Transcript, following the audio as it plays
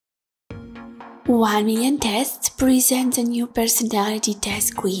1 Million Tests presents a new personality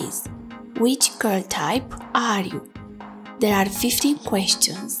test quiz. Which girl type are you? There are 15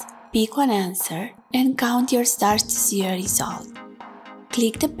 questions. Pick one answer and count your stars to see your result.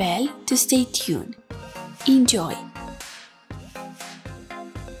 Click the bell to stay tuned. Enjoy!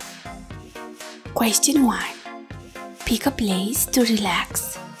 Question 1. Pick a place to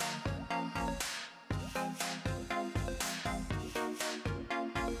relax.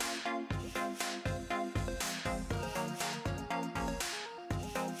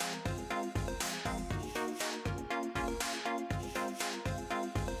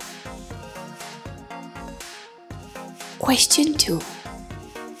 Question 2.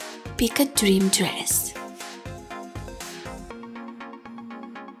 Pick a dream dress.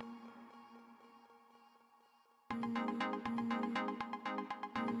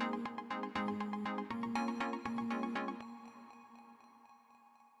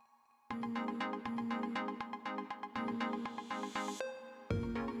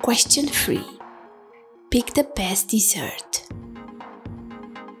 Question 3. Pick the best dessert.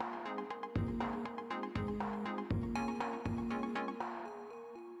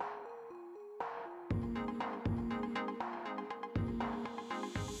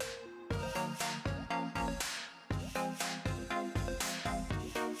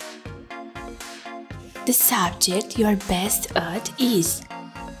 The subject you are best at is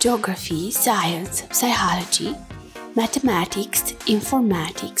geography, science, psychology, mathematics,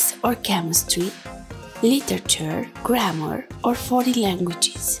 informatics or chemistry, literature, grammar or foreign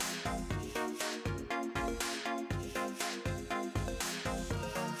languages.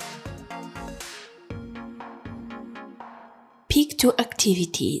 Pick 2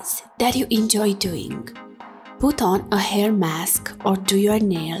 activities that you enjoy doing. Put on a hair mask or do your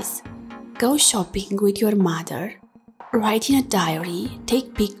nails. Go shopping with your mother. Write in a diary.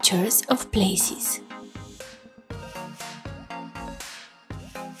 Take pictures of places.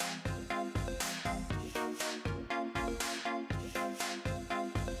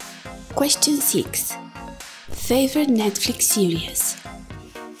 Question 6. Favorite Netflix series?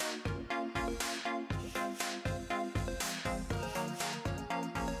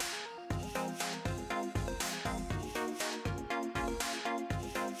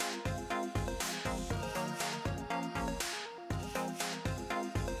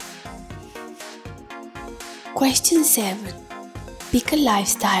 Question 7. Pick a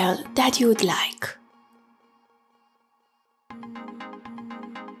lifestyle that you would like.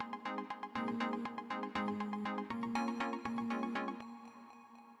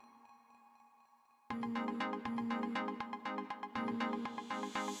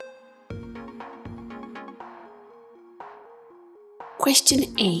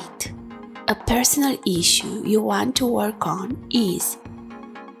 Question 8. A personal issue you want to work on is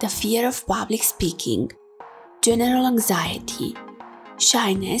the fear of public speaking, general anxiety,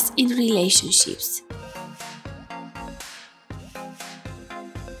 shyness in relationships.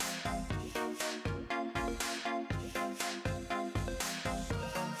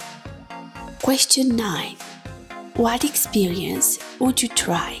 Question 9. What experience would you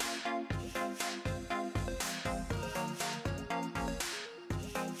try?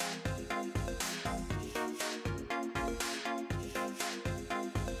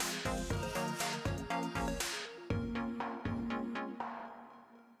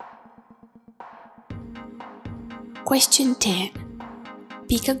 Question 10.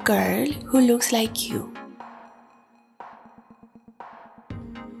 Pick a girl who looks like you.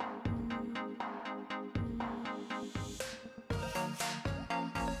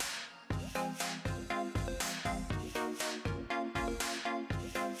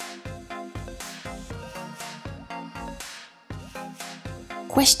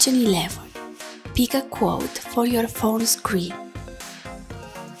 Question 11. Pick a quote for your phone screen.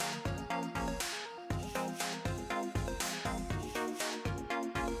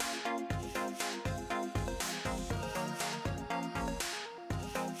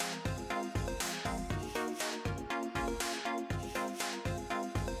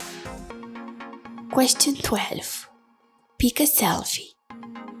 Question 12. Pick a selfie.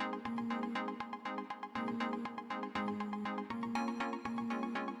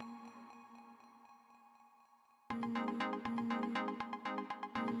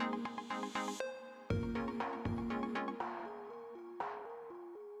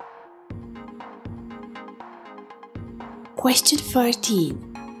 Question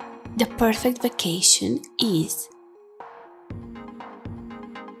 13. The perfect vacation is.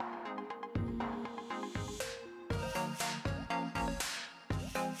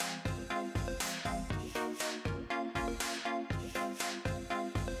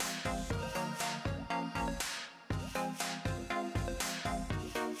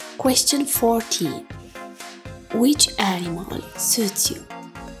 Question 14. Which animal suits you?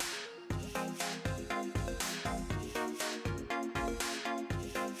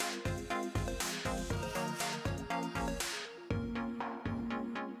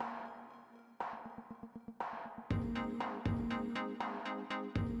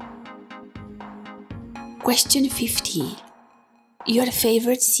 Question 15. Your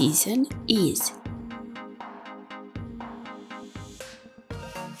favorite season is?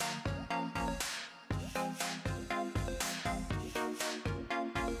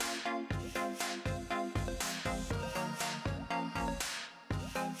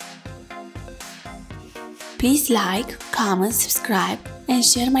 Please like, comment, subscribe, and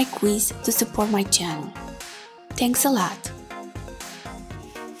share my quiz to support my channel. Thanks a lot!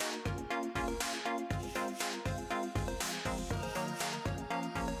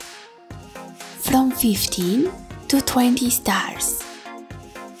 From 15 to 20 stars.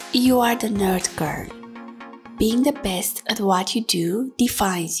 You are the nerd girl. Being the best at what you do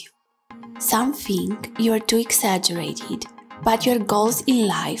defines you. Some think you are too exaggerated, but your goals in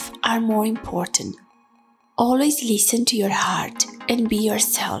life are more important. Always listen to your heart and be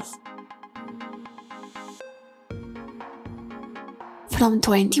yourself. From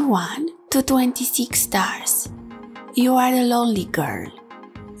 21 to 26 stars. You are the lonely girl.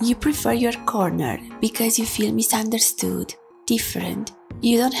 You prefer your corner because you feel misunderstood, different,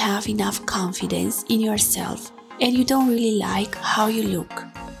 you don't have enough confidence in yourself, and you don't really like how you look.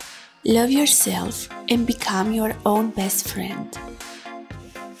 Love yourself and become your own best friend.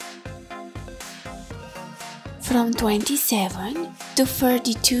 From 27 to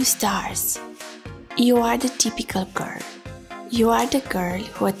 32 stars. You are the typical girl. You are the girl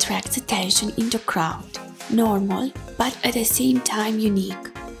who attracts attention in the crowd. Normal, but at the same time unique.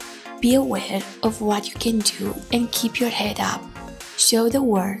 Be aware of what you can do and keep your head up. Show the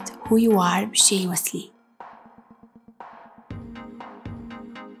world who you are shamelessly.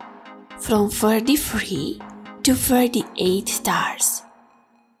 From 33 to 38 stars.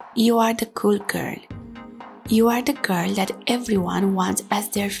 You are the cool girl. You are the girl that everyone wants as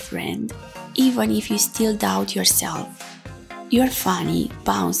their friend, even if you still doubt yourself. You're funny,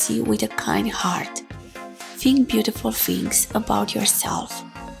 bouncy, with a kind heart. Think beautiful things about yourself.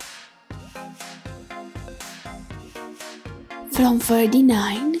 From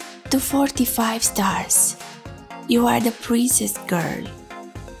 39 to 45 stars. You are the princess girl.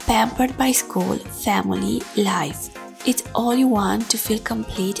 Pampered by school, family, life. It's all you want to feel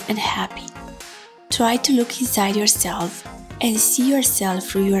complete and happy. Try to look inside yourself and see yourself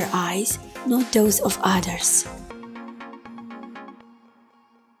through your eyes, not those of others.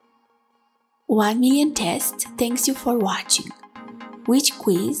 1 million tests, thanks you for watching. Which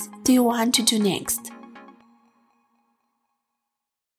quiz do you want to do next?